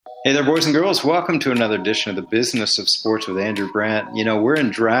Hey there, boys and girls. Welcome to another edition of the Business of Sports with Andrew Brandt. You know, we're in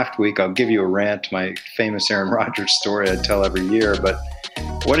draft week. I'll give you a rant, my famous Aaron Rodgers story I tell every year. But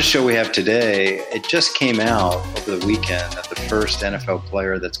what a show we have today. It just came out over the weekend that the first NFL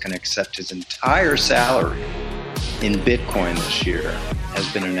player that's going to accept his entire salary in Bitcoin this year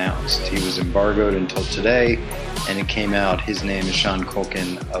has been announced. He was embargoed until today, and it came out. His name is Sean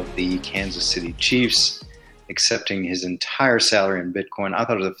Culkin of the Kansas City Chiefs, accepting his entire salary in Bitcoin. I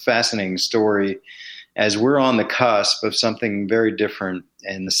thought it was a fascinating story as we're on the cusp of something very different.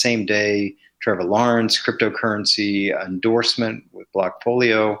 And the same day, Trevor Lawrence, cryptocurrency endorsement with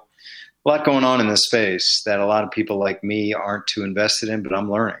Blockfolio. A lot going on in this space that a lot of people like me aren't too invested in, but I'm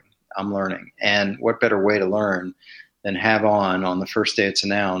learning. And what better way to learn than have on the first day it's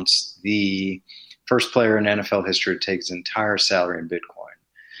announced, the first player in NFL history to take his entire salary in Bitcoin.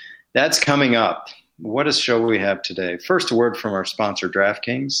 That's coming up. What a show we have today. First, a word from our sponsor,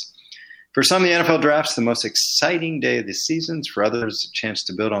 DraftKings. For some, the NFL draft's the most exciting day of the season. For others, a chance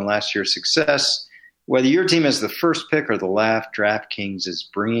to build on last year's success. Whether your team has the first pick or the last, DraftKings is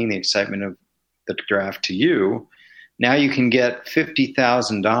bringing the excitement of the draft to you. Now you can get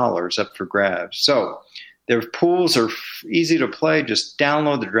 $50,000 up for grabs. So their pools are easy to play. Just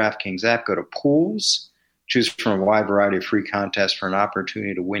download the DraftKings app, go to Pools, choose from a wide variety of free contests for an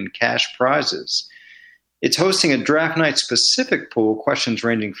opportunity to win cash prizes. It's hosting a draft night specific pool, questions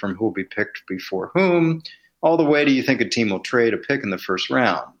ranging from who will be picked before whom, all the way to you think a team will trade a pick in the first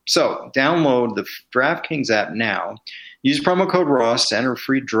round. So download the DraftKings app now. Use promo code Ross to enter a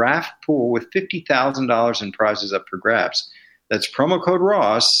free draft pool with $50,000 in prizes up for grabs. That's promo code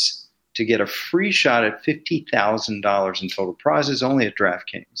Ross to get a free shot at $50,000 in total prizes only at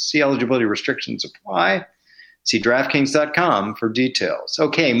DraftKings. See eligibility restrictions apply. See DraftKings.com for details.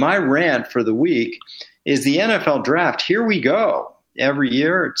 Okay, my rant for the week is the NFL draft. Here we go. Every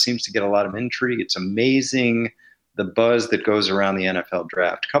year it seems to get a lot of intrigue. It's amazing the buzz that goes around the NFL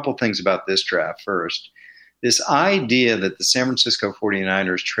draft. A couple things about this draft first. This idea that the San Francisco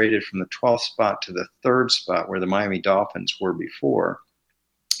 49ers traded from the 12th spot to the 3rd spot where the Miami Dolphins were before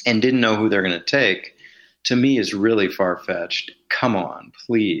and didn't know who they're going to take, to me is really far-fetched. Come on,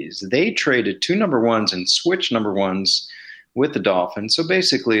 please. They traded 2 number ones and switched number ones with the Dolphins. So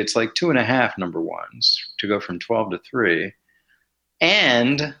basically it's like 2.5 number ones to go from 12 to 3.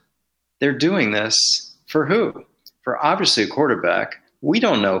 And they're doing this for who? For obviously a quarterback. We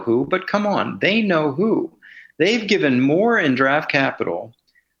don't know who, but come on, they know who. They've given more in draft capital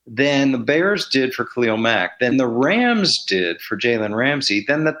than the Bears did for Khalil Mack, than the Rams did for Jalen Ramsey,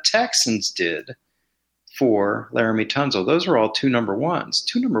 than the Texans did for Laramie Tunsil. Those are all 2 number ones.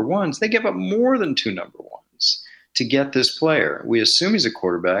 2 number ones, they give up more than 2 number ones to get this player. We assume he's a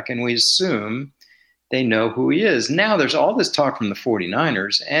quarterback, and we assume they know who he is. Now there's all this talk from the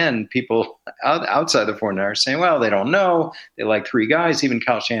 49ers and people outside the 49ers saying, well, they don't know. They like 3 guys. Even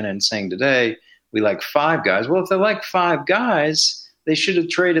Kyle Shanahan saying today, we like 5 guys. Well, if they like 5 guys, they should have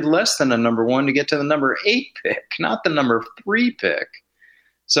traded less than a number 1 to get to the number 8 pick, not the number 3 pick.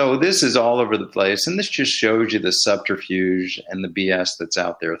 So this is all over the place, and this just shows you the subterfuge and the BS that's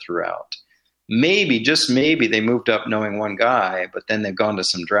out there throughout. Maybe, just maybe, they moved up knowing 1 guy, but then they've gone to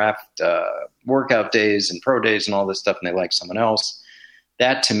some draft workout days and pro days and all this stuff, and they like someone else.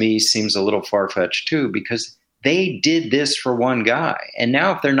 That, to me, seems a little far-fetched, too, because they did this for 1 guy. And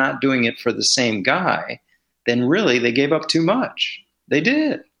now if they're not doing it for the same guy, then really they gave up too much. They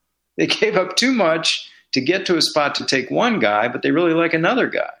did. They gave up too much to get to a spot to take 1 guy, but they really like another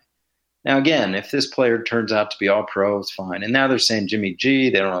guy. Now, again, if this player turns out to be all pro, it's fine. And now they're saying Jimmy G,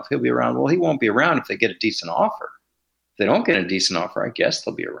 they don't know if he'll be around. Well, he won't be around if they get a decent offer. If they don't get a decent offer, I guess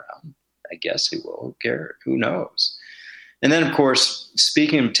they'll be around. I guess he will. Who cares? Who knows? And then, of course,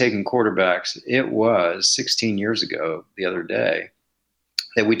 speaking of taking quarterbacks, it was 16 years ago the other day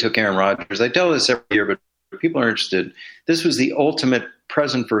that we took Aaron Rodgers. I tell this every year, but people are interested. This was the ultimate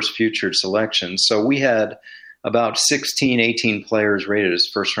present versus future selection. So we had about 16, 18 players rated as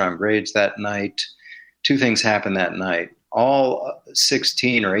first-round grades that night. 2 things happened that night. All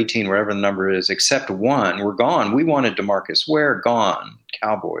 16 or 18, whatever the number is, except 1 were gone. We wanted DeMarcus Ware, gone,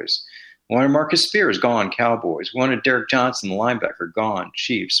 Cowboys. We wanted Marcus Spears, gone, Cowboys. We wanted Derek Johnson, the linebacker, gone,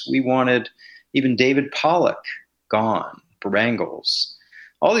 Chiefs. We wanted even David Pollock, gone, Bengals.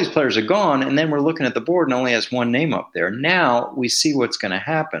 All these players are gone, and then we're looking at the board and only has 1 name up there. Now we see what's going to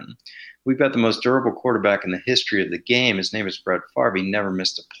happen. We've got the most durable quarterback in the history of the game. His name is Brett Favre. He never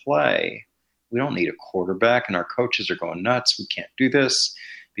missed a play. We don't need a quarterback, and our coaches are going nuts. We can't do this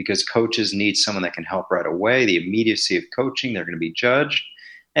because coaches need someone that can help right away. The immediacy of coaching, they're going to be judged.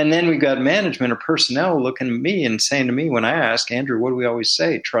 And then we've got management or personnel looking at me and saying to me when I ask, Andrew, what do we always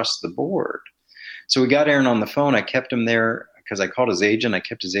say? Trust the board. So we got Aaron on the phone. I kept him there because I called his agent. I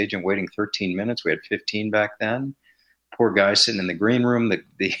kept his agent waiting 13 minutes. We had 15 back then. Poor guy sitting in the green room.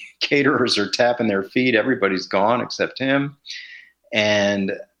 The caterers are tapping their feet. Everybody's gone except him.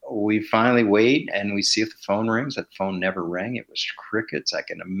 And we finally wait and we see if the phone rings. That phone never rang. It was crickets. I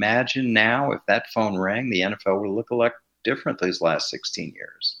can imagine now if that phone rang, the NFL would look a lot different these last 16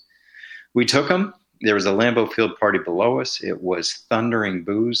 years. We took him. There was a Lambeau Field party below us. It was thundering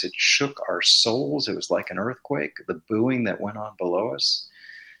boos. It shook our souls. It was like an earthquake, the booing that went on below us.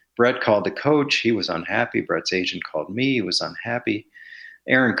 Brett called the coach. He was unhappy. Brett's agent called me. He was unhappy.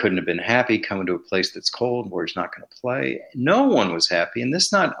 Aaron couldn't have been happy coming to a place that's cold where he's not going to play. No one was happy. And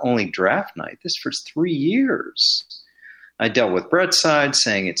this not only draft night, this for 3 years. I dealt with Brett's side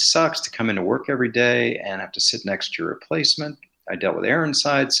saying it sucks to come into work every day and have to sit next to your replacement. I dealt with Aaron's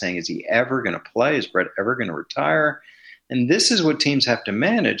side saying, is he ever going to play? Is Brett ever going to retire? And this is what teams have to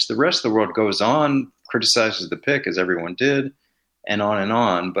manage. The rest of the world goes on, criticizes the pick as everyone did, and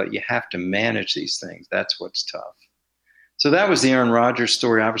on, but you have to manage these things. That's what's tough. So that was the Aaron Rodgers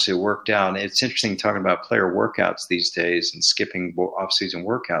story. Obviously, it worked out. And it's interesting talking about player workouts these days and skipping off-season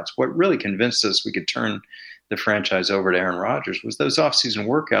workouts. What really convinced us we could turn the franchise over to Aaron Rodgers was those off-season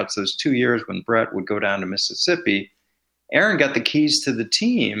workouts, those 2 years when Brett would go down to Mississippi. Aaron got the keys to the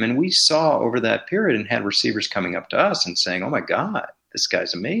team, and we saw over that period and had receivers coming up to us and saying, oh, my God, this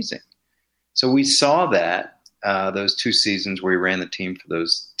guy's amazing. So we saw that those 2 seasons where he ran the team for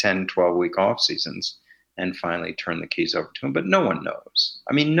those 10, 12-week off seasons and finally turned the keys over to him. But no one knows.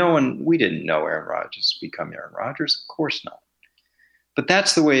 I mean, we didn't know Aaron Rodgers would become Aaron Rodgers. Of course not. But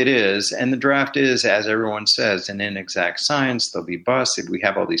that's the way it is. And the draft is, as everyone says, an inexact science. There'll be busts. We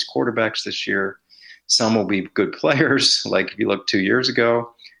have all these quarterbacks this year. Some will be good players, like if you look 2 years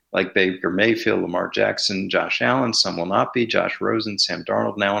ago, like Baker Mayfield, Lamar Jackson, Josh Allen. Some will not be. Josh Rosen, Sam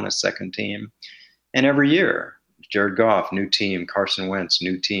Darnold now on his second team. And every year, Jared Goff, new team. Carson Wentz,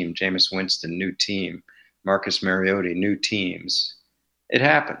 new team. Jameis Winston, new team. Marcus Mariota, new teams. It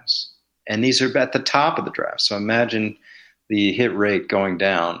happens. And these are at the top of the draft. So imagine the hit rate going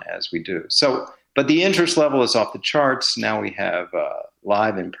down as we do. But the interest level is off the charts. Now we have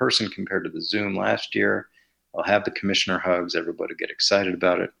live in person compared to the Zoom last year. I'll have the commissioner hugs. Everybody get excited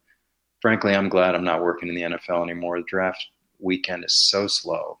about it. Frankly, I'm glad I'm not working in the NFL anymore. The draft weekend is so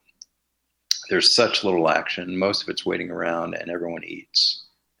slow. There's such little action. Most of it's waiting around and everyone eats.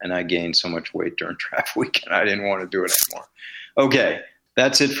 And I gained so much weight during draft weekend, I didn't want to do it anymore. Okay,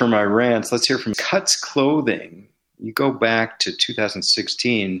 that's it for my rants. Let's hear from Cuts Clothing. You go back to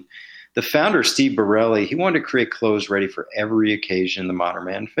 2016. The founder, Steve Borelli, he wanted to create clothes ready for every occasion the modern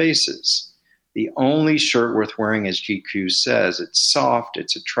man faces. The only shirt worth wearing, as GQ says, it's soft,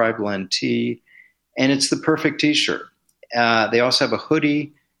 it's a tri-blend tee, and it's the perfect T-shirt. They also have a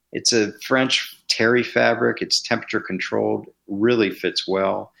hoodie. It's a French terry fabric. It's temperature controlled, really fits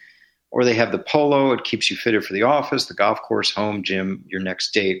well. Or they have the polo. It keeps you fitted for the office, the golf course, home, gym, your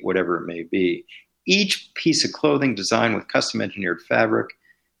next date, whatever it may be. Each piece of clothing designed with custom engineered fabric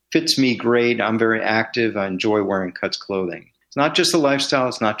fits me great. I'm very active. I enjoy wearing Cuts clothing. It's not just a lifestyle.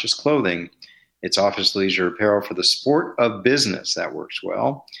 It's not just clothing. It's office leisure apparel for the sport of business. That works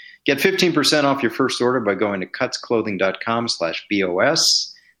well. Get 15% off your first order by going to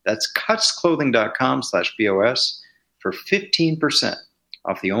cutsclothing.com/BOS. That's cutsclothing.com/BOS for 15%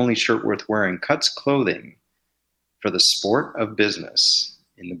 off the only shirt worth wearing. Cuts Clothing for the sport of business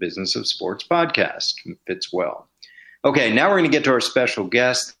in the Business of Sports podcast. Fits well. Okay, now we're going to get to our special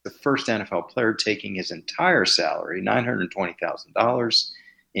guest, the first NFL player taking his entire salary, $920,000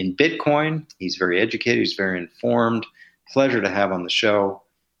 in Bitcoin. He's very educated. He's very informed. Pleasure to have on the show.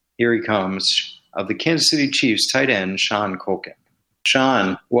 Here he comes, of the Kansas City Chiefs tight end, Sean Culkin.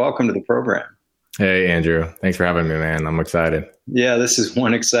 Sean, welcome to the program. Hey, Andrew. Thanks for having me, man. I'm excited. Yeah, this is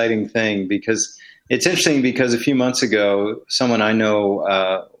one exciting thing because it's interesting because a few months ago, someone I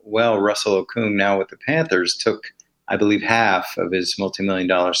know well, Russell Okung, now with the Panthers, took, I believe, half of his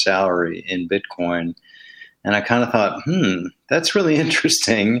multi-million-dollar salary in Bitcoin. And I kind of thought, that's really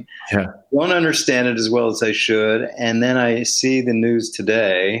interesting. Yeah. Don't understand it as well as I should. And then I see the news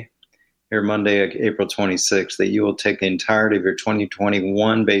today, here Monday, April 26th, that you will take the entirety of your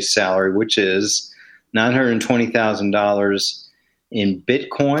 2021 base salary, which is $920,000 in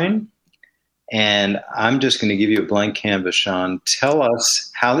Bitcoin. And I'm just going to give you a blank canvas, Sean. Tell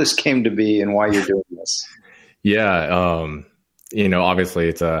us how this came to be and why you're doing this. Yeah. Obviously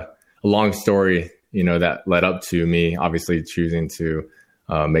it's a long story, that led up to me obviously choosing to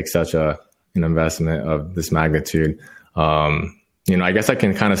make such an investment of this magnitude. I guess I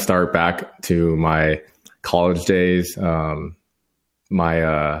can kind of start back to my college days.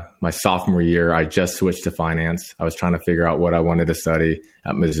 My sophomore year, I just switched to finance. I was trying to figure out what I wanted to study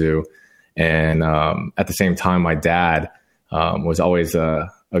at Mizzou. And at the same time, my dad was always a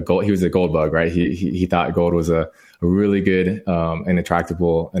gold. He was a gold bug, right? He thought gold was a really good and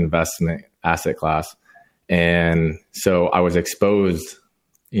attractable investment asset class. And so I was exposed,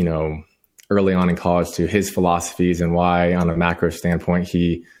 early on in college to his philosophies and why, on a macro standpoint,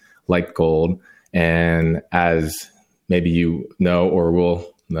 he liked gold. And as maybe you know or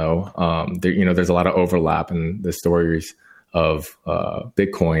will know, there's a lot of overlap in the stories of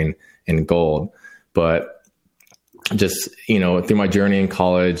Bitcoin and gold. But just, through my journey in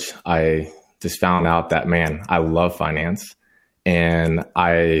college, I just found out that, man, I love finance. And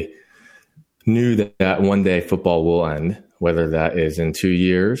I knew that one day football will end, whether that is in 2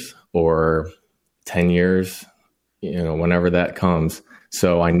 years or 10 years, whenever that comes.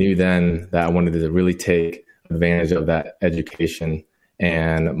 So I knew then that I wanted to really take advantage of that education.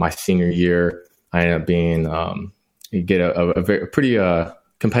 And my senior year, I ended up being, get a pretty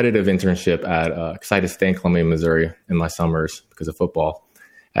competitive internship at, because I had to stay in Columbia, Missouri in my summers because of football,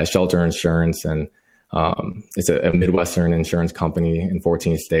 at Shelter Insurance. And it's a Midwestern insurance company in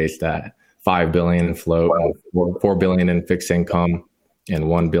 14 states that $5 billion in float, and $4 billion in fixed income, and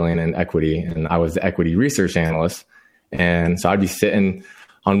 $1 billion in equity. And I was the equity research analyst. And so I'd be sitting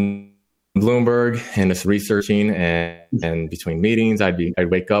on Bloomberg and just researching, and between meetings, I'd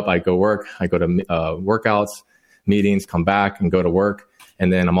wake up, I'd go work, I go to workouts, meetings, come back and go to work.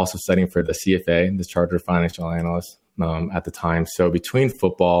 And then I'm also studying for the CFA, the Chartered Financial Analyst, at the time. So between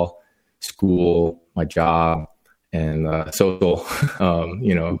football, school, my job, and social,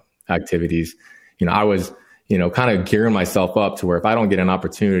 activities, I was, kind of gearing myself up to where if I don't get an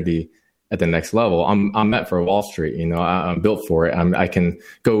opportunity at the next level, I'm meant for Wall Street. I'm built for it. I can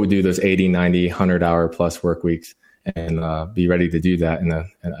go do those 80, 90, 100-hour plus work weeks and be ready to do that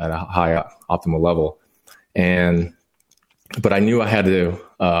at a high optimal level. But I knew I had to,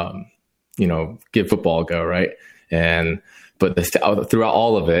 give football a go, right? But throughout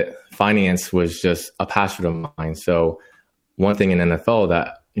all of it, finance was just a passion of mine. So one thing in NFL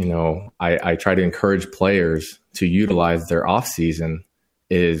that, I try to encourage players to utilize their off season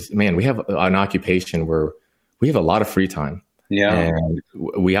is, man, we have an occupation where we have a lot of free time. Yeah. And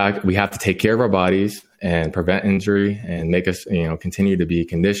we have to take care of our bodies and prevent injury and make us, continue to be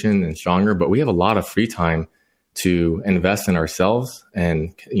conditioned and stronger. But we have a lot of free time to invest in ourselves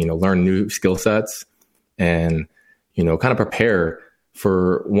and, learn new skill sets and, kind of prepare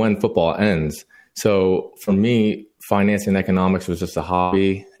for when football ends. So for me, finance and economics was just a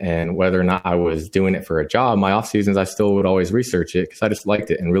hobby. And whether or not I was doing it for a job, my off seasons, I still would always research it because I just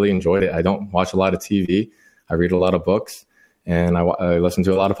liked it and really enjoyed it. I don't watch a lot of TV. I read a lot of books and I listen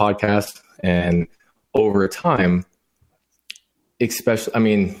to a lot of podcasts. And over time,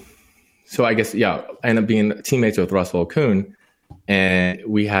 especially, so I guess, I ended up being teammates with Russell Okun. And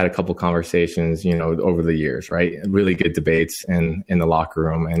we had a couple conversations, over the years, right? Really good debates in the locker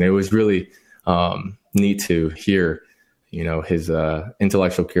room. And it was really neat to hear, his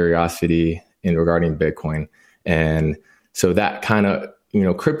intellectual curiosity in regarding Bitcoin. And so that kind of,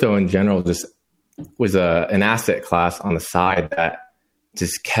 crypto in general just was an asset class on the side that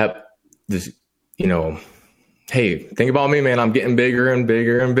just kept this, hey, think about me, man, I'm getting bigger and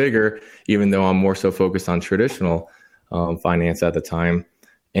bigger and bigger, even though I'm more so focused on traditional finance at the time.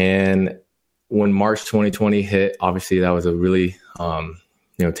 And when March 2020 hit, obviously that was a really,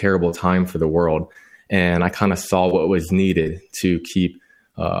 terrible time for the world. And I kind of saw what was needed to keep,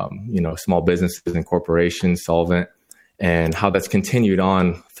 small businesses and corporations solvent, and how that's continued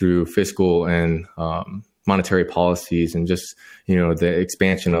on through fiscal and monetary policies and just, the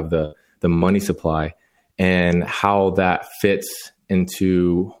expansion of the money supply, and how that fits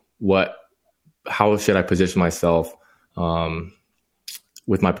into how should I position myself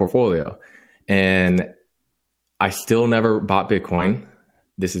with my portfolio. And I still never bought Bitcoin.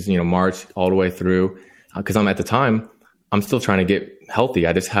 This is, March all the way through, because I'm still trying to get healthy.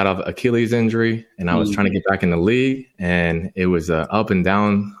 I just had an Achilles injury and I was trying to get back in the league, and it was an up and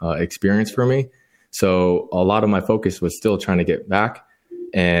down experience for me. So a lot of my focus was still trying to get back.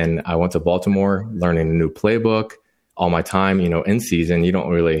 And I went to Baltimore, learning a new playbook. All my time, in season, you don't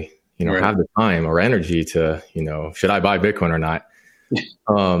really, right, have the time or energy to, should I buy Bitcoin or not?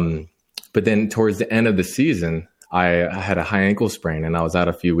 But then towards the end of the season, I had a high ankle sprain and I was out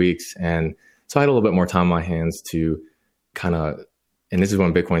a few weeks. And so I had a little bit more time on my hands to kind of, and this is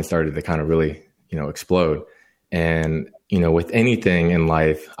when Bitcoin started to kind of really, explode. And, with anything in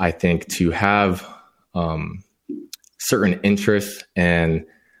life, I think to have certain interests and,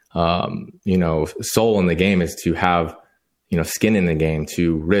 soul in the game is to have, skin in the game,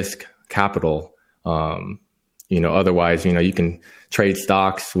 to risk capital. Otherwise, you can trade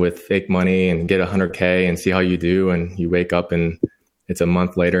stocks with fake money and get 100K and see how you do. And you wake up and it's a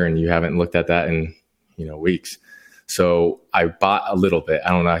month later and you haven't looked at that in, weeks. So I bought a little bit. I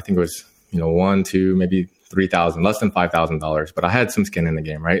don't know. I think it was, 1, 2, maybe 3,000, less than $5,000, but I had some skin in the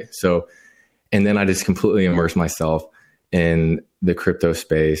game. Right. So, and then I just completely immersed myself in the crypto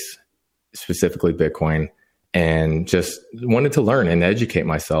space, specifically Bitcoin, and just wanted to learn and educate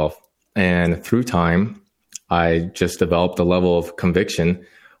myself. And through time, I just developed a level of conviction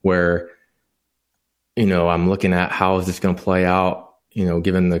where, I'm looking at how is this going to play out,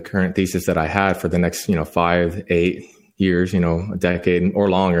 given the current thesis that I had for the next, 5, 8 years, a decade or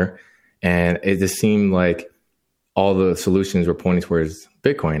longer. And it just seemed like all the solutions were pointing towards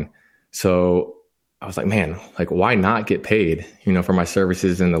Bitcoin. So I was like, man, why not get paid, for my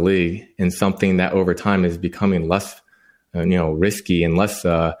services in the league in something that over time is becoming less, risky and less,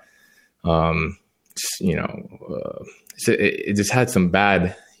 it just had some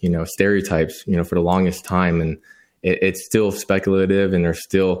bad, stereotypes, for the longest time. And it's still speculative and there's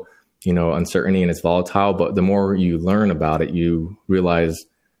still, uncertainty and it's volatile. But the more you learn about it, you realize,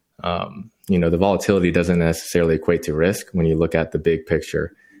 the volatility doesn't necessarily equate to risk when you look at the big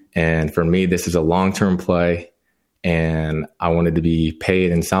picture. And for me, this is a long-term play and I wanted to be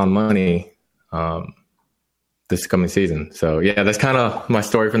paid in sound money, this coming season. So yeah, that's kind of my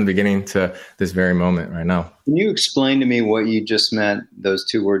story from the beginning to this very moment right now. Can you explain to me what you just meant, those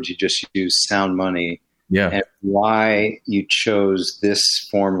two words you just used, sound money, and why you chose this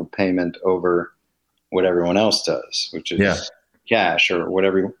form of payment over what everyone else does, which is cash or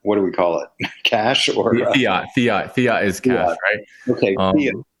whatever, what do we call it? Cash or fiat is cash, right? Okay.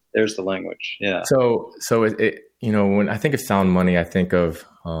 Fiat. There's the language. Yeah. So it when I think of sound money, I think of,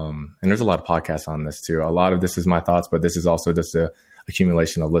 and there's a lot of podcasts on this too. A lot of this is my thoughts, but this is also just a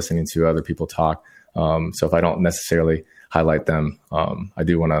accumulation of listening to other people talk. So if I don't necessarily highlight them, I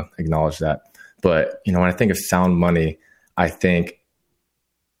do want to acknowledge that. But, when I think of sound money, I think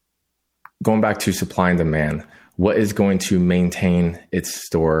going back to supply and demand, what is going to maintain its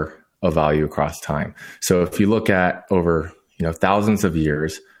store of value across time? So if you look at over, thousands of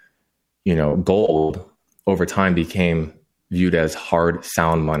years, gold over time became viewed as hard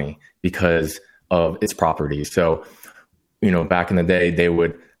sound money because of its properties. So, back in the day, they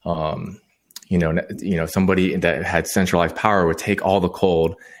would, somebody that had centralized power would take all the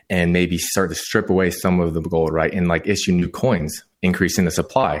gold and maybe start to strip away some of the gold, right? And issue new coins, increasing the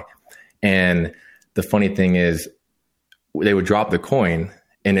supply. And the funny thing is they would drop the coin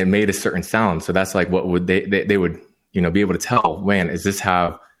and it made a certain sound. So that's what would they would, be able to tell, man, is this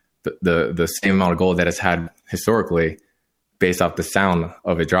have the same amount of gold that it's had historically based off the sound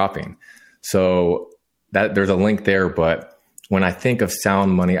of it dropping. So that there's a link there. But when I think of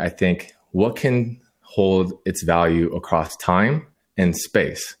sound money, I think what can hold its value across time and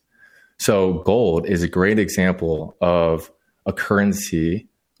space. So gold is a great example of a currency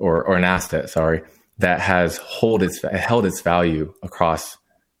or an asset, that has held its value across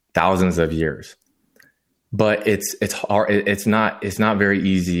thousands of years. But it's hard. It's not very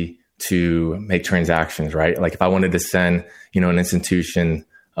easy to make transactions, right? If I wanted to send, an institution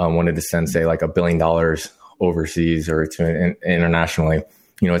wanted to send, say, $1 billion overseas or to internationally,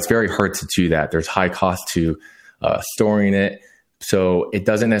 it's very hard to do that. There's high cost to storing it, so it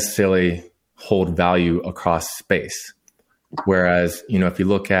doesn't necessarily hold value across space. Whereas, if you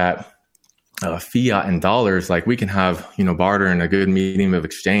look at fiat and dollars, we can have, barter and a good medium of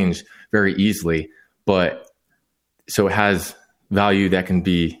exchange very easily. But so it has value that can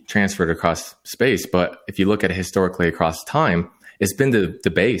be transferred across space. But if you look at it historically across time, it's been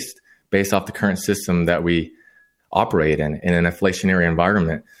debased based off the current system that we operate in an inflationary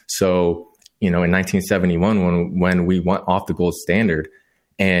environment. So, in 1971, when we went off the gold standard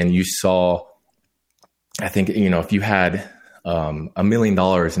and you saw, I think, if you had $1 million in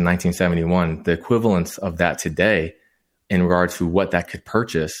 1971, the equivalence of that today in regard to what that could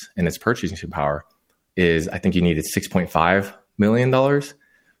purchase and its purchasing power is, I think you needed $6.5 million.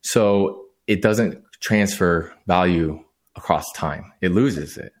 So it doesn't transfer value across time. It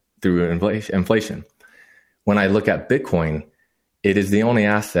loses it through inflation. When I look at Bitcoin, it is the only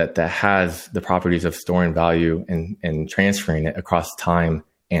asset that has the properties of storing value and transferring it across time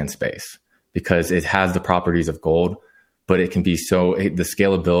and space, because it has the properties of gold, but it can be the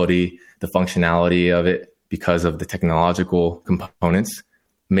scalability, the functionality of it, because of the technological components,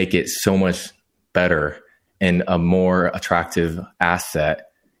 make it so much better and a more attractive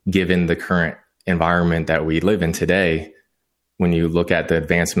asset given the current environment that we live in today when you look at the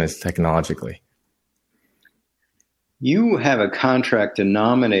advancements technologically. You have a contract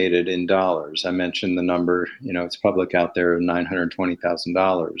denominated in dollars. I mentioned the number, it's public out there,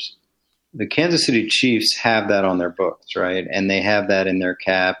 $920,000. The Kansas City Chiefs have that on their books, right? And they have that in their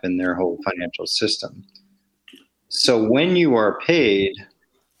cap and their whole financial system. So when you are paid,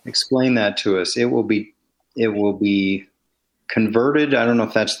 explain that to us. It will be converted. I don't know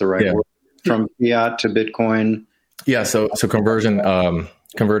if that's the right word, from fiat to Bitcoin. Yeah. So conversion,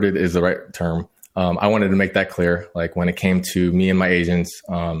 converted is the right term. I wanted to make that clear. Like when it came to me and my agents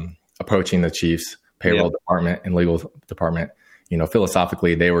approaching the Chiefs payroll department and legal department,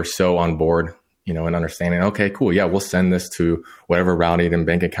 philosophically, they were so on board, and understanding, okay, cool. Yeah, we'll send this to whatever routing and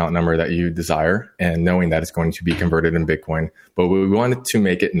bank account number that you desire, and knowing that it's going to be converted in Bitcoin. But we wanted to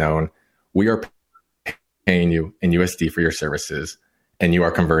make it known, we are paying you in USD for your services, and you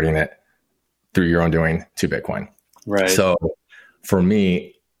are converting it through your own doing to Bitcoin. Right. So for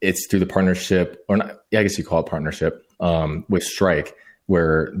me, it's through the partnership, or not, I guess you call it partnership, with Strike,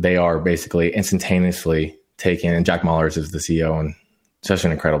 where they are basically instantaneously taking, and Jack Mallers is the CEO and such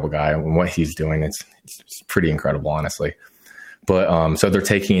an incredible guy, and what he's doing, it's pretty incredible, honestly. But so they're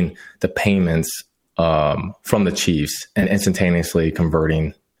taking the payments from the Chiefs and instantaneously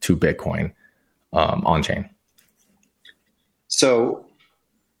converting to Bitcoin on chain. So,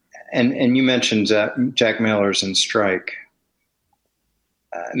 and you mentioned Jack Mallers and Strike.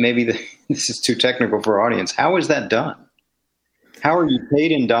 Maybe this is too technical for our audience. How is that done? How are you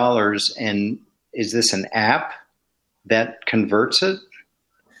paid in dollars, and is this an app that converts it?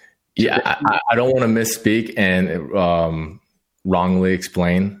 Yeah, I don't want to misspeak and wrongly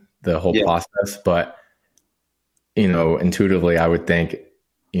explain the whole process, but intuitively, I would think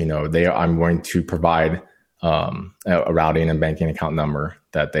I'm going to provide a routing and banking account number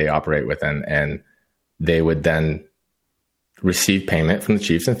that they operate within, and they would then receive payment from the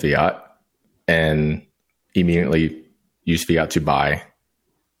Chiefs in fiat and immediately use fiat to buy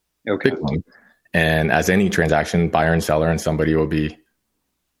Bitcoin. And as any transaction, buyer and seller, and somebody will be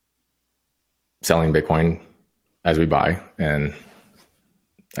selling Bitcoin as we buy. And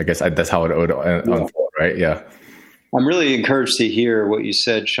I guess that's how it would unfold, right? Yeah. I'm really encouraged to hear what you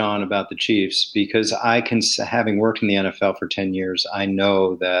said, Sean, about the Chiefs, because having worked in the NFL for 10 years, I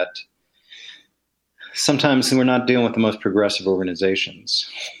know that sometimes we're not dealing with the most progressive organizations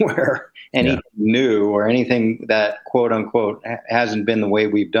where anything new or anything that quote unquote hasn't been the way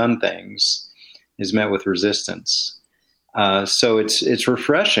we've done things is met with resistance. So it's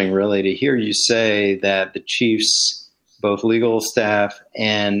refreshing, really, to hear you say that the Chiefs, both legal staff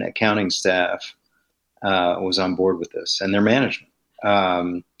and accounting staff, was on board with this, and their management.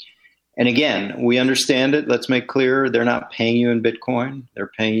 And again, we understand it. Let's make clear, they're not paying you in Bitcoin.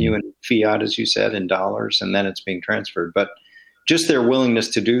 They're paying you in fiat, as you said, in dollars, and then it's being transferred. But just their willingness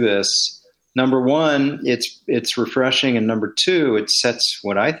to do this, number one, it's refreshing, and number two, it sets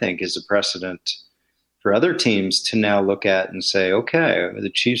what I think is a precedent for other teams to now look at and say, okay, the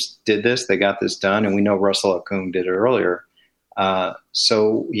Chiefs did this, they got this done, and we know Russell Okung did it earlier.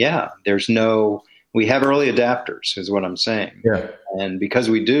 So yeah, we have early adapters, is what I'm saying. Yeah. And because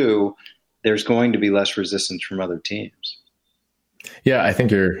we do, there's going to be less resistance from other teams. Yeah, I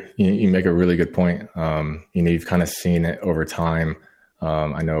think you make a really good point. You've kind of seen it over time.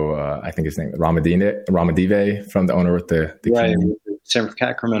 I know, I think his name Ramadive, from the owner with the right.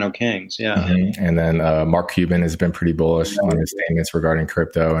 Sacramento Kings. Yeah. Mm-hmm. And then Mark Cuban has been pretty bullish on his statements regarding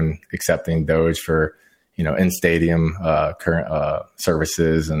crypto and accepting Doge for, in stadium current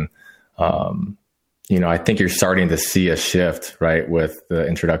services. And, I think you're starting to see a shift, right, with the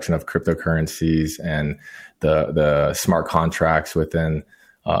introduction of cryptocurrencies and the smart contracts within,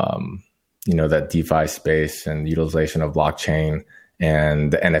 that DeFi space and utilization of blockchain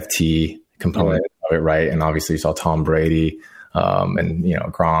and the NFT component of it, right? And obviously you saw Tom Brady and,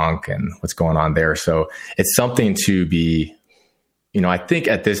 Gronk and what's going on there. So it's something to be, I think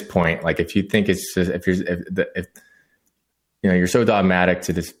at this point, like if you think it's just, if you're so dogmatic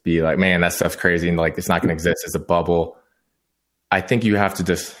to just be like, man, that stuff's crazy, and like it's not going to exist as a bubble. I think you have to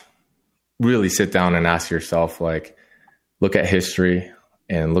just really sit down and ask yourself, like, look at history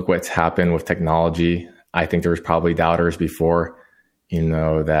and look what's happened with technology. I think there was probably doubters before,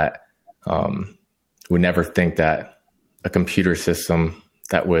 that would never think that a computer system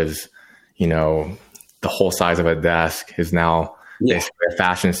that was, the whole size of a desk is now basically a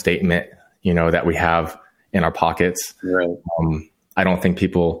fashion statement, that we have in our pockets. Right. I don't think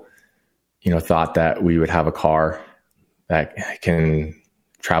people, thought that we would have a car that can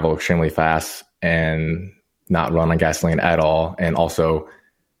travel extremely fast and not run on gasoline at all. And also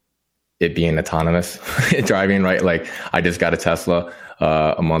it being autonomous driving, right? Like I just got a Tesla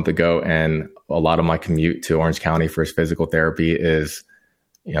a month ago, and a lot of my commute to Orange County for physical therapy is,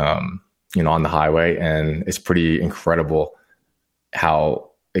 on the highway, and it's pretty incredible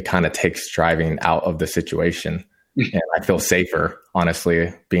how it kind of takes driving out of the situation. And I feel safer,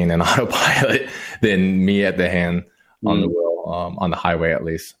 honestly, being an autopilot than me at the hand on the wheel, on the highway at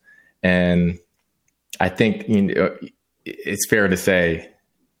least. And I think it's fair to say,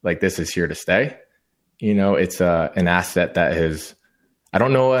 like, this is here to stay. It's an asset that has, I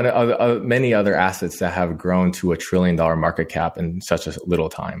don't know many other assets that have grown to $1 trillion market cap in such a little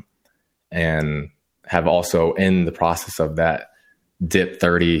time, and have also in the process of that dipped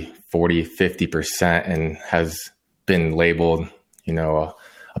 30, 40, 50% and has been labeled, a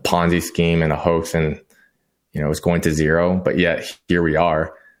Ponzi scheme and a hoax, and, it's going to zero. But yet here we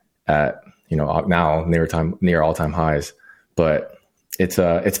are at, now near all-time highs. But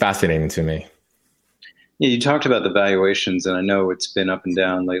it's fascinating to me. Yeah, you talked about the valuations, and I know it's been up and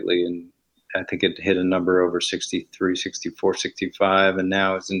down lately, and I think it hit a number over 63, 64, 65, and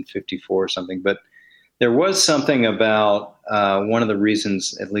now it's in 54 or something. But there was something about one of the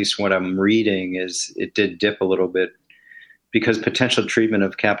reasons, at least what I'm reading, is it did dip a little bit because potential treatment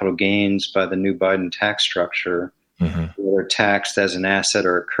of capital gains by the new Biden tax structure, were taxed as an asset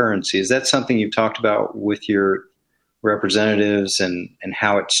or a currency. Is that something you've talked about with your representatives and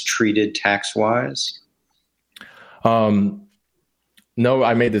how it's treated tax-wise? No,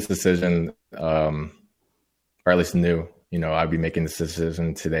 I made this decision, or at least knew, I'd be making this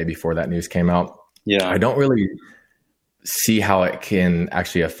decision today before that news came out. Yeah. I don't really see how it can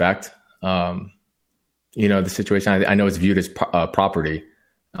actually affect, the situation. I know it's viewed as property,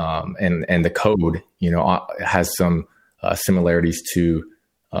 and the code, has some similarities to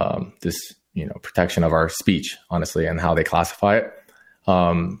this, protection of our speech, honestly, and how they classify it.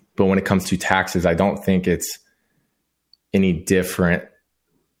 But when it comes to taxes, I don't think it's any different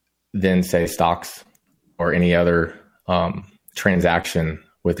than, say, stocks or any other transaction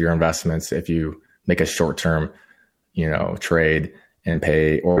with your investments. If you make a short-term, trade and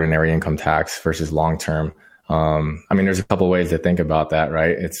pay ordinary income tax versus long-term. There's a couple of ways to think about that,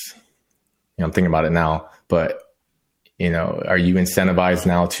 right? It's, I'm thinking about it now, but, are you incentivized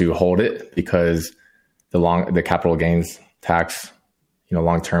now to hold it because the capital gains tax,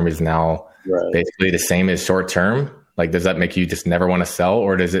 long-term is now basically the same as short-term? Like, does that make you just never want to sell,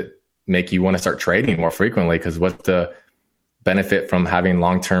 or does it make you want to start trading more frequently? Because what's the benefit from having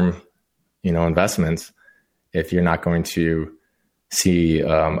long-term, investments if you're not going to see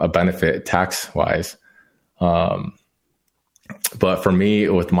a benefit tax-wise? But for me,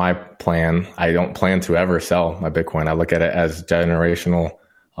 with my plan, I don't plan to ever sell my Bitcoin. I look at it as a generational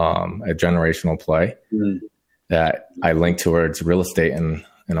play that I link towards real estate in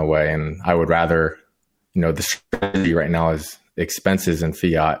a way. And I would rather, the strategy right now is expenses in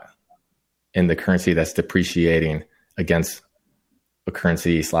fiat in the currency that's depreciating against a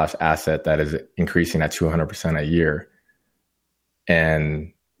currency / asset that is increasing at 200% a year.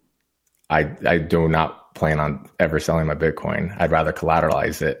 And I do not plan on ever selling my Bitcoin. I'd rather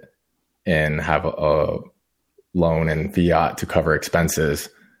collateralize it and have a loan in fiat to cover expenses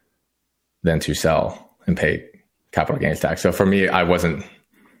than to sell and pay capital gains tax. So for me, I wasn't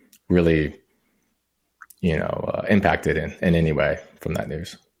really, impacted in any way from that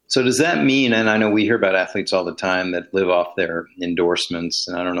news. So does that mean, and I know we hear about athletes all the time that live off their endorsements,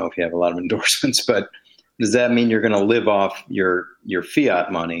 and I don't know if you have a lot of endorsements, but does that mean you're going to live off your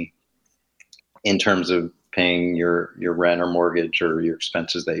fiat money in terms of paying your rent or mortgage or your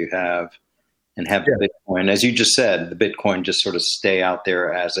expenses that you have, and have the Bitcoin, as you just said, the Bitcoin just sort of stay out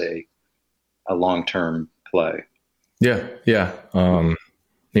there as a long-term play? Yeah. Yeah.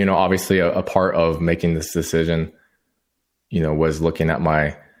 Obviously a part of making this decision, was looking at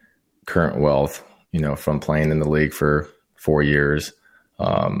my current wealth, from playing in the league for 4 years,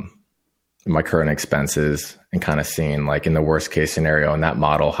 my current expenses, and kind of seeing, like, in the worst case scenario in that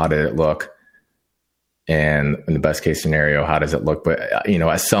model, how did it look? And in the best case scenario, how does it look? But,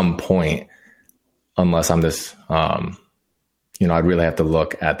 at some point, unless I'm this, I'd really have to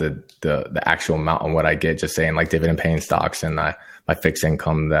look at the actual amount on what I get, just saying, like, dividend paying stocks and my fixed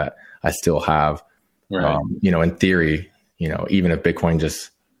income that I still have. Right. In theory, even if Bitcoin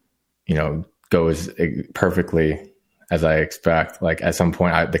just, goes perfectly as I expect, like, at some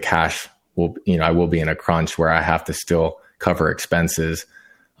point the cash will, I will be in a crunch where I have to still cover expenses.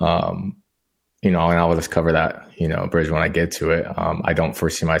 And I will just cover that, bridge when I get to it. I don't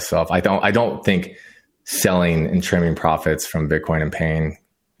foresee myself. I don't think selling and trimming profits from Bitcoin and paying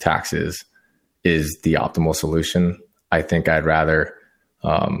taxes is the optimal solution. I think I'd rather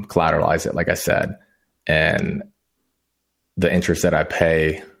collateralize it, like I said, and the interest that I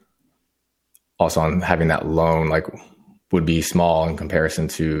pay also on having that loan, like, would be small in comparison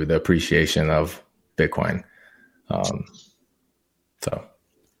to the appreciation of Bitcoin. So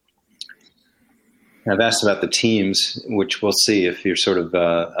I've asked about the teams, which we'll see if you're sort of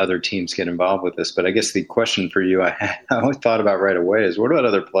other teams get involved with this. But I guess the question for you, I always thought about right away is, what about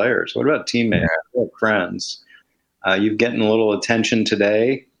other players? What about teammates? What about friends? You've getting a little attention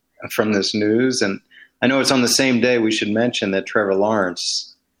today from this news. And I know it's on the same day. We should mention that Trevor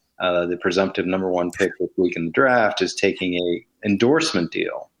Lawrence, the presumptive number one pick this week in the draft, is taking a endorsement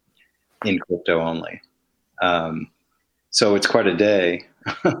deal in crypto only. So it's quite a day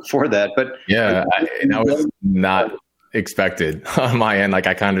for that. But yeah, that was not expected on my end. Like,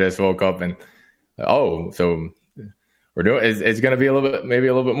 I kind of just woke up and, so we're doing, it's going to be maybe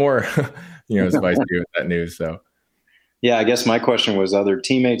a little bit more, spicy with that news. So yeah, I guess my question was other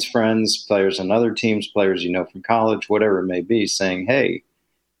teammates, friends, players on other teams, players from college, whatever it may be, saying, "Hey,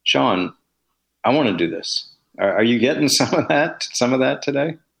 Sean, I want to do this." Are you getting some of that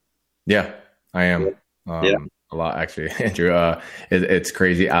today? Yeah, I am. Yeah. A lot, actually, Andrew. It's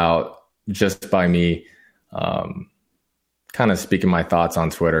crazy out just by me kind of speaking my thoughts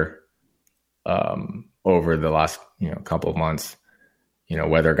on Twitter over the last couple of months.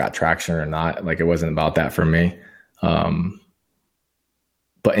 Whether it got traction or not, like, it wasn't about that for me. But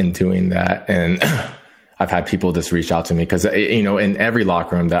in doing that, and I've had people just reach out to me because, in every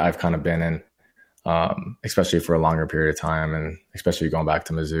locker room that I've kind of been in, especially for a longer period of time, and especially going back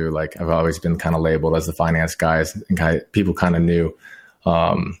to Mizzou, like, I've always been kind of labeled as the finance guys, and people kind of knew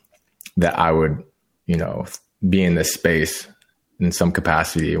that I would, be in this space in some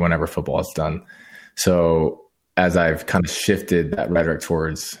capacity whenever football is done. So as I've kind of shifted that rhetoric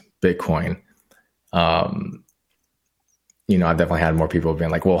towards Bitcoin, I've definitely had more people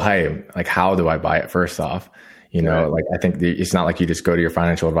being like, well, hey, like, how do I buy it first off? Right. Like, I think it's not like you just go to your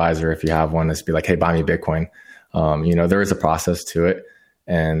financial advisor, if you have one, just be like, hey, buy me Bitcoin. There is a process to it,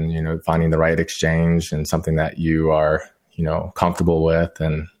 and, finding the right exchange and something that you are, comfortable with,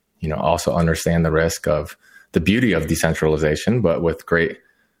 and, also understand the risk of the beauty of decentralization, but with great,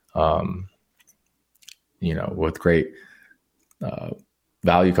 value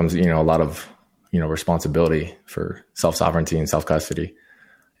comes, a lot of, responsibility for self-sovereignty and self-custody.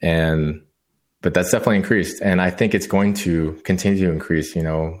 But that's definitely increased. And I think it's going to continue to increase,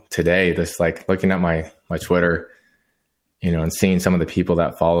 today, this, like, looking at my Twitter, and seeing some of the people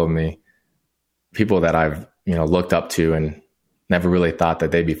that follow me, people that I've, looked up to and never really thought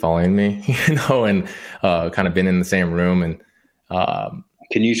that they'd be following me, and kind of been in the same room. And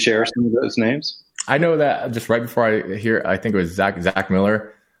can you share some of those names? I know that just right before I think it was Zach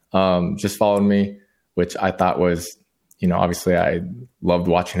Miller, just followed me, which I thought was, obviously I loved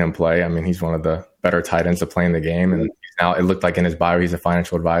watching him play. I mean, he's one of the better tight ends to play in the game. And now it looked like in his bio, he's a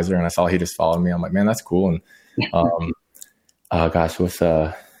financial advisor. And I saw he just followed me. I'm like, man, that's cool. And I'm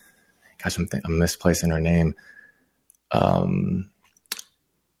misplacing her name.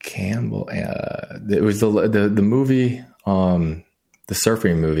 Campbell. It was the movie, the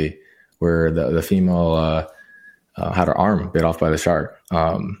surfing movie, where the female had her arm bit off by the shark.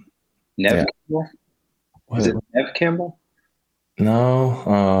 Nev Campbell? Was it Nev Campbell?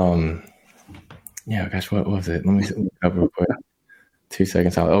 No. Yeah, gosh, what was it? Let me look up real quick. 2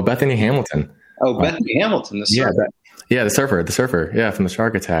 seconds out. Oh, Bethany Hamilton. Oh, Bethany Hamilton, the surfer. The surfer. Yeah, from the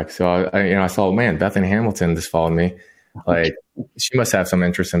shark attack. So I saw, man, Bethany Hamilton just followed me. Like, she must have some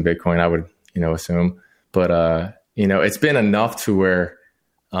interest in Bitcoin, I would, assume. But it's been enough to where,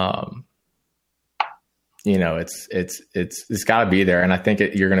 it's got to be there. And I think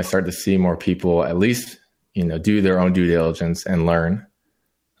you're going to start to see more people at least, do their own due diligence and learn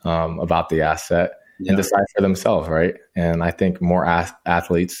about the asset and decide for themselves, right? And I think more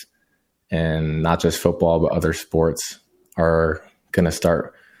athletes, and not just football, but other sports, are going to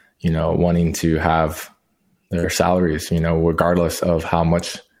start, wanting to have their salaries, regardless of how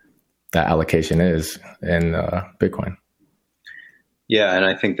much that allocation is in Bitcoin. Yeah, and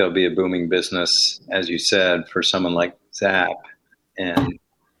I think there'll be a booming business, as you said, for someone like Zap and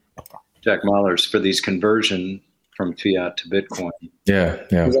Jack Mallers for these conversion from fiat to Bitcoin. Yeah.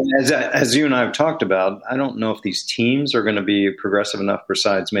 As you and I have talked about, I don't know if these teams are going to be progressive enough,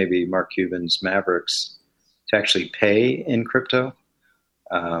 besides maybe Mark Cuban's Mavericks, to actually pay in crypto.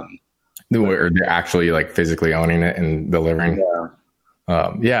 Or they're actually, like, physically owning it and delivering.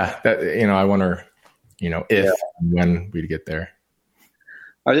 I wonder, if and when we'd get there.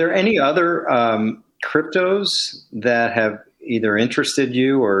 Are there any other cryptos that have either interested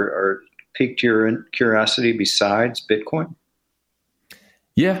you or piqued your curiosity besides Bitcoin?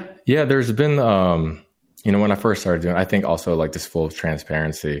 Yeah. There's been, when I first started doing, I think also like this full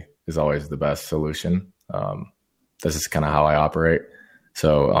transparency is always the best solution. This is kind of how I operate.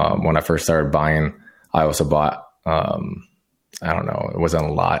 So when I first started buying, I also bought, I don't know, it wasn't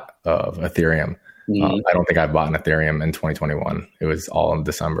a lot of Ethereum. I don't think I bought an Ethereum in 2021. It was all in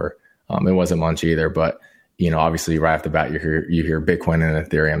December. It wasn't much either, but obviously right off the bat, you hear Bitcoin and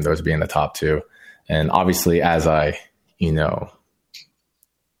Ethereum, those being the top two. And obviously as I,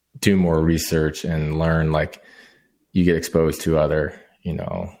 do more research and learn, like you get exposed to other,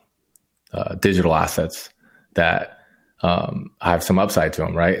 digital assets that have some upside to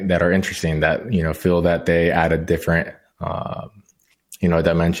them, right? That are interesting, that, feel that they add a different,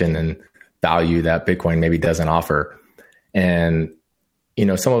 dimension and value that Bitcoin maybe doesn't offer. And,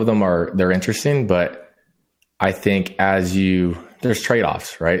 some of them they're interesting, but I think there's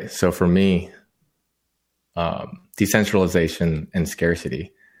trade-offs, right? So for me, decentralization and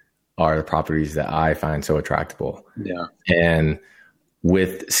scarcity are the properties that I find so attractable. Yeah. And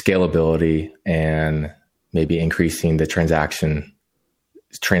with scalability and maybe increasing the transactions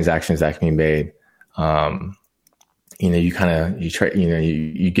that can be made,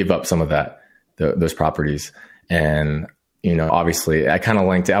 you give up some of those properties. And, obviously I kind of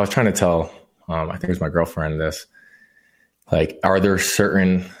I was trying to tell, I think it was my girlfriend this, like, are there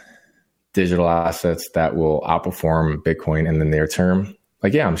certain digital assets that will outperform Bitcoin in the near term?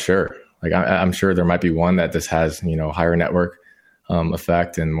 Like, yeah, I'm sure. Like, I'm sure there might be one that just has, higher network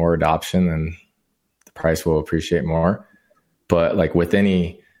effect and more adoption, and the price will appreciate more. But like with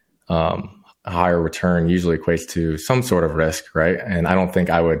any higher return usually equates to some sort of risk, right? And I don't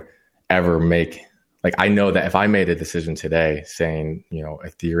think I would ever I know that if I made a decision today saying,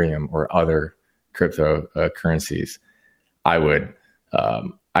 Ethereum or other crypto currencies, I'd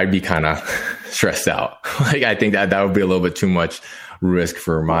be kind of stressed out. Like, I think that would be a little bit too much risk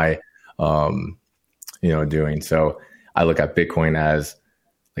for my, doing. So I look at Bitcoin as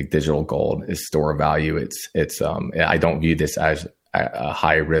like digital gold, is store of value. I don't view this as a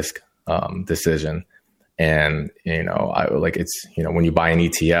high risk, decision. And, when you buy an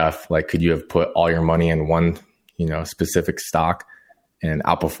ETF, like, could you have put all your money in one, specific stock and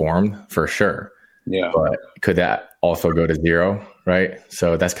outperformed? For sure. Yeah. But could that also go to zero? Right.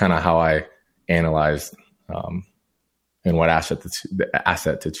 So that's kind of how I analyzed, and what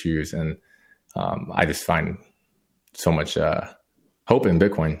asset to choose. And, I just find so much, hope in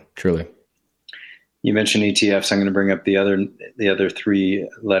Bitcoin, truly. You mentioned ETFs. I'm going to bring up the other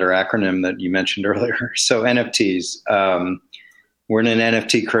 3-letter acronym that you mentioned earlier. So NFTs. We're in an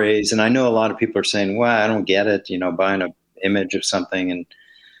NFT craze, and I know a lot of people are saying, "Well, I don't get it." Buying an image of something, and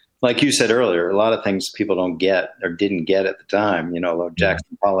like you said earlier, a lot of things people don't get or didn't get at the time.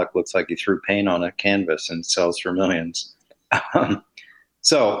 Jackson Pollock looks like he threw paint on a canvas and sells for millions.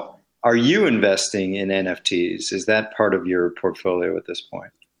 So, are you investing in NFTs? Is that part of your portfolio at this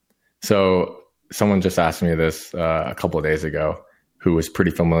point? So, someone just asked me this a couple of days ago, who was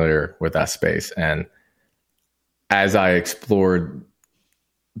pretty familiar with that space. And as I explored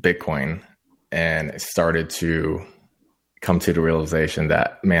Bitcoin and started to come to the realization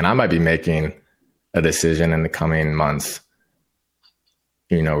that, man, I might be making a decision in the coming months,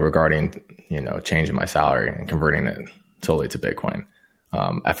 regarding, changing my salary and converting it totally to Bitcoin.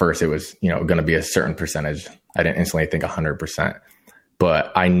 At first it was, going to be a certain percentage. I didn't instantly think 100%,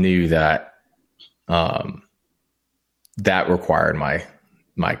 but I knew that that required my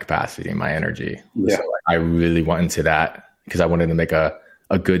capacity, my energy. Yeah. So I really went into that because I wanted to make a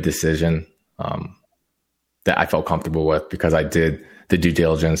good decision that I felt comfortable with, because I did the due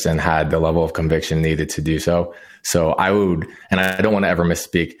diligence and had the level of conviction needed to do so. So I don't want to ever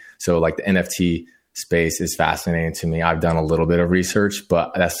misspeak. So like the NFT space is fascinating to me. I've done a little bit of research,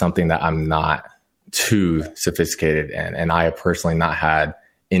 but that's something that I'm not too sophisticated in. And I have personally not had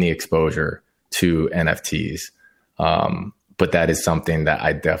any exposure to NFTs. But that is something that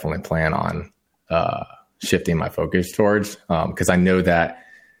I definitely plan on shifting my focus towards, because I know that,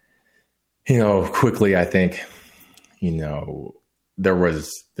 quickly, I think, there's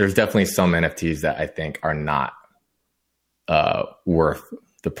definitely some NFTs that I think are not worth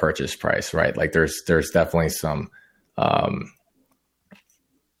the purchase price, right? Like there's definitely some, I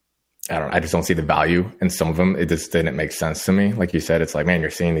just don't see the value in some of them. It just didn't make sense to me. Like you said, it's like, man, you're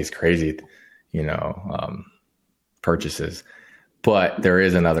seeing these crazy, purchases, but there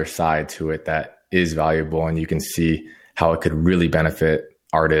is another side to it that is valuable, and you can see how it could really benefit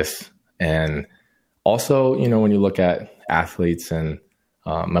artists. And also, when you look at athletes and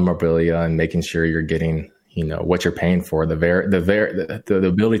memorabilia and making sure you're getting, what you're paying for, the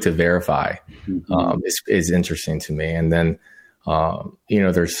ability to verify is interesting to me. And then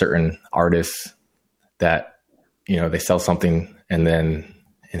There's certain artists that, they sell something and then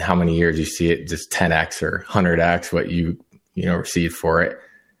in how many years you see it just 10x or 100x what you received for it,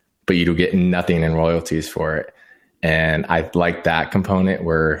 but you do get nothing in royalties for it. And I like that component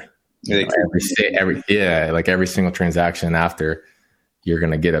where every single transaction after, you're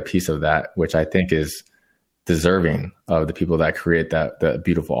going to get a piece of that, which I think is deserving of the people that create that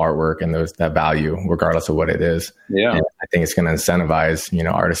beautiful artwork and that value, regardless of what it is. Yeah. And I think it's going to incentivize,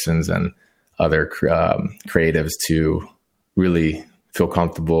 artisans and other creatives to really feel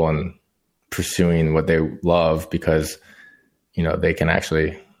comfortable in pursuing what they love because, they can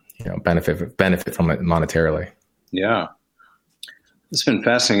actually, benefit from it monetarily. Yeah. It's been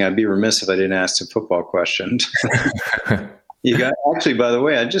fascinating. I'd be remiss if I didn't ask a football question. You got, actually, by the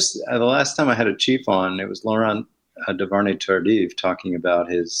way, the last time I had a chief on, it was Laurent Devarnay-Tardif talking about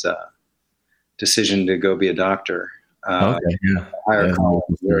his decision to go be a doctor. Okay, yeah.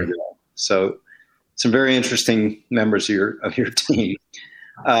 So some very interesting members of your team.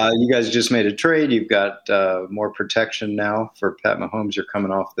 You guys just made a trade. You've got more protection now for Pat Mahomes. You're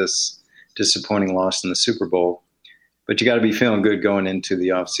coming off this disappointing loss in the Super Bowl. But you got to be feeling good going into the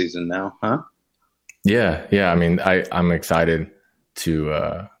offseason now, huh? Yeah. I mean, I'm excited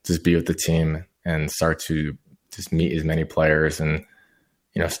to just be with the team and start to just meet as many players and,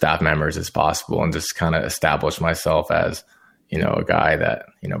 staff members as possible and just kind of establish myself as, a guy that,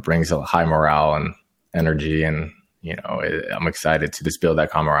 brings a high morale and energy. And, I'm excited to just build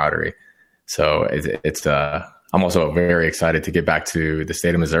that camaraderie. So I'm also very excited to get back to the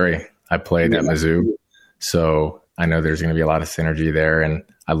state of Missouri. I played at Mizzou. So I know there's going to be a lot of synergy there. And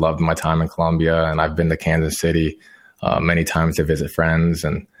I loved my time in Columbia, and I've been to Kansas City many times to visit friends.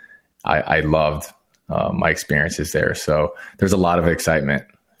 And I loved my experiences there. So there's a lot of excitement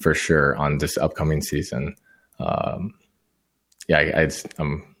for sure on this upcoming season. I'm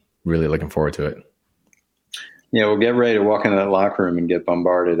really looking forward to it. Yeah, we'll get ready to walk into that locker room and get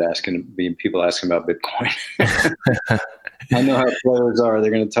bombarded people asking about Bitcoin. I know how players are.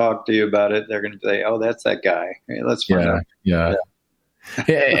 They're going to talk to you about it. They're going to say, "Oh, that's that guy." Hey, let's find out. Yeah.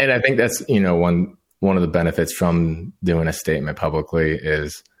 And I think that's one of the benefits from doing a statement publicly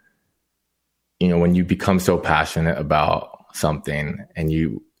is, when you become so passionate about something and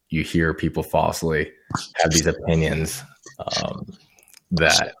you hear people falsely have these opinions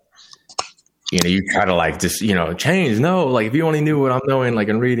that. You try to just, change. No, like if you only knew what I'm knowing, like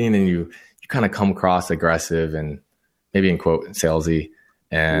in reading, and you kind of come across aggressive and maybe in quote salesy.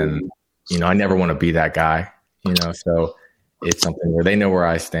 And, I never want to be that guy, so it's something where they know where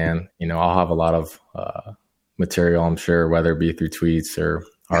I stand. I'll have a lot of material, I'm sure, whether it be through tweets or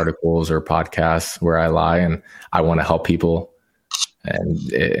articles or podcasts where I lie, and I want to help people.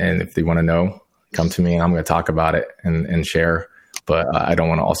 And if they want to know, come to me and I'm going to talk about it and share. But I don't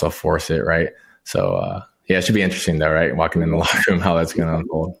want to also force it, right? So, it should be interesting, though, right? Walking in the locker room, how that's going to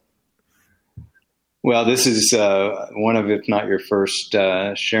unfold. Well, this is one of, if not your first,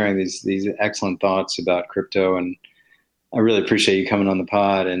 sharing these excellent thoughts about crypto, and I really appreciate you coming on the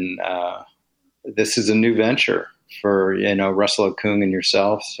pod. And this is a new venture for Russell Okung and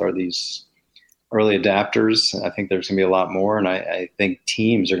yourself are these early adapters. I think there's going to be a lot more, and I think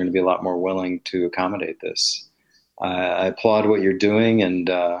teams are going to be a lot more willing to accommodate this. I applaud what you're doing and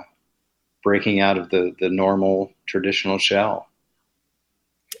breaking out of the normal traditional shell.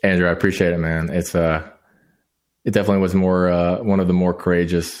 Andrew, I appreciate it, man. It definitely was more one of the more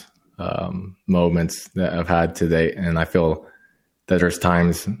courageous moments that I've had to date, and I feel that there's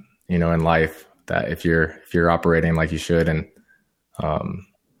times in life that if you're operating like you should, and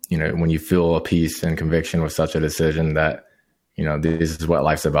when you feel a peace and conviction with such a decision that this is what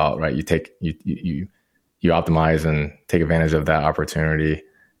life's about, right? You optimize and take advantage of that opportunity,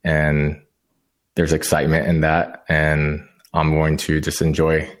 and there's excitement in that. And I'm going to just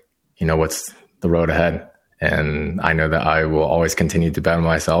enjoy, what's the road ahead. And I know that I will always continue to bet on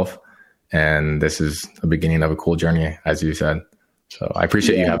myself. And this is the beginning of a cool journey, as you said. So I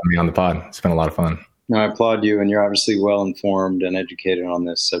appreciate you having me on the pod. It's been a lot of fun. No, I applaud you, and you're obviously well informed and educated on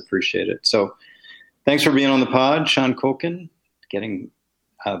this. I appreciate it. So thanks for being on the pod, Sean Culkin, getting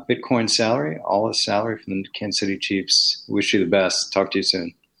Bitcoin salary, all his salary from the Kansas City Chiefs. Wish you the best. Talk to you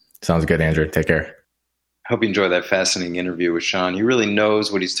soon. Sounds good, Andrew. Take care. Hope you enjoyed that fascinating interview with Sean. He really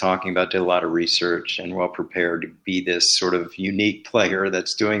knows what he's talking about, did a lot of research, and well prepared to be this sort of unique player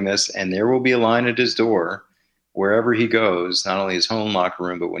that's doing this. And there will be a line at his door wherever he goes, not only his home locker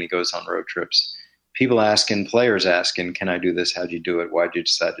room, but when he goes on road trips. People asking, players asking, can I do this? How'd you do it? Why'd you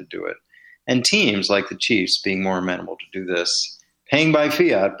decide to do it? And teams like the Chiefs being more amenable to do this, paying by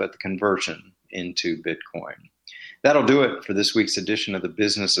fiat, but the conversion into Bitcoin. That'll do it for this week's edition of the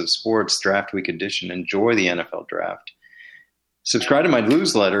Business of Sports Draft Week edition. Enjoy the NFL Draft. Subscribe to my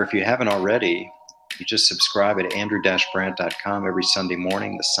newsletter if you haven't already. You just subscribe at andrew-brandt.com every Sunday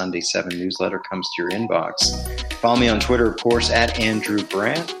morning. The Sunday 7 newsletter comes to your inbox. Follow me on Twitter, of course, at Andrew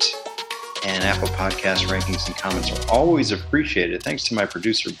Brandt. And Apple Podcast rankings and comments are always appreciated. Thanks to my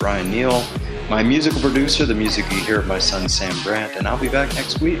producer, Brian Neal, my musical producer, the music you hear of my son, Sam Brandt. And I'll be back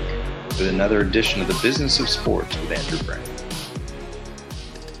next week with another edition of the Business of Sports with Andrew Brandt.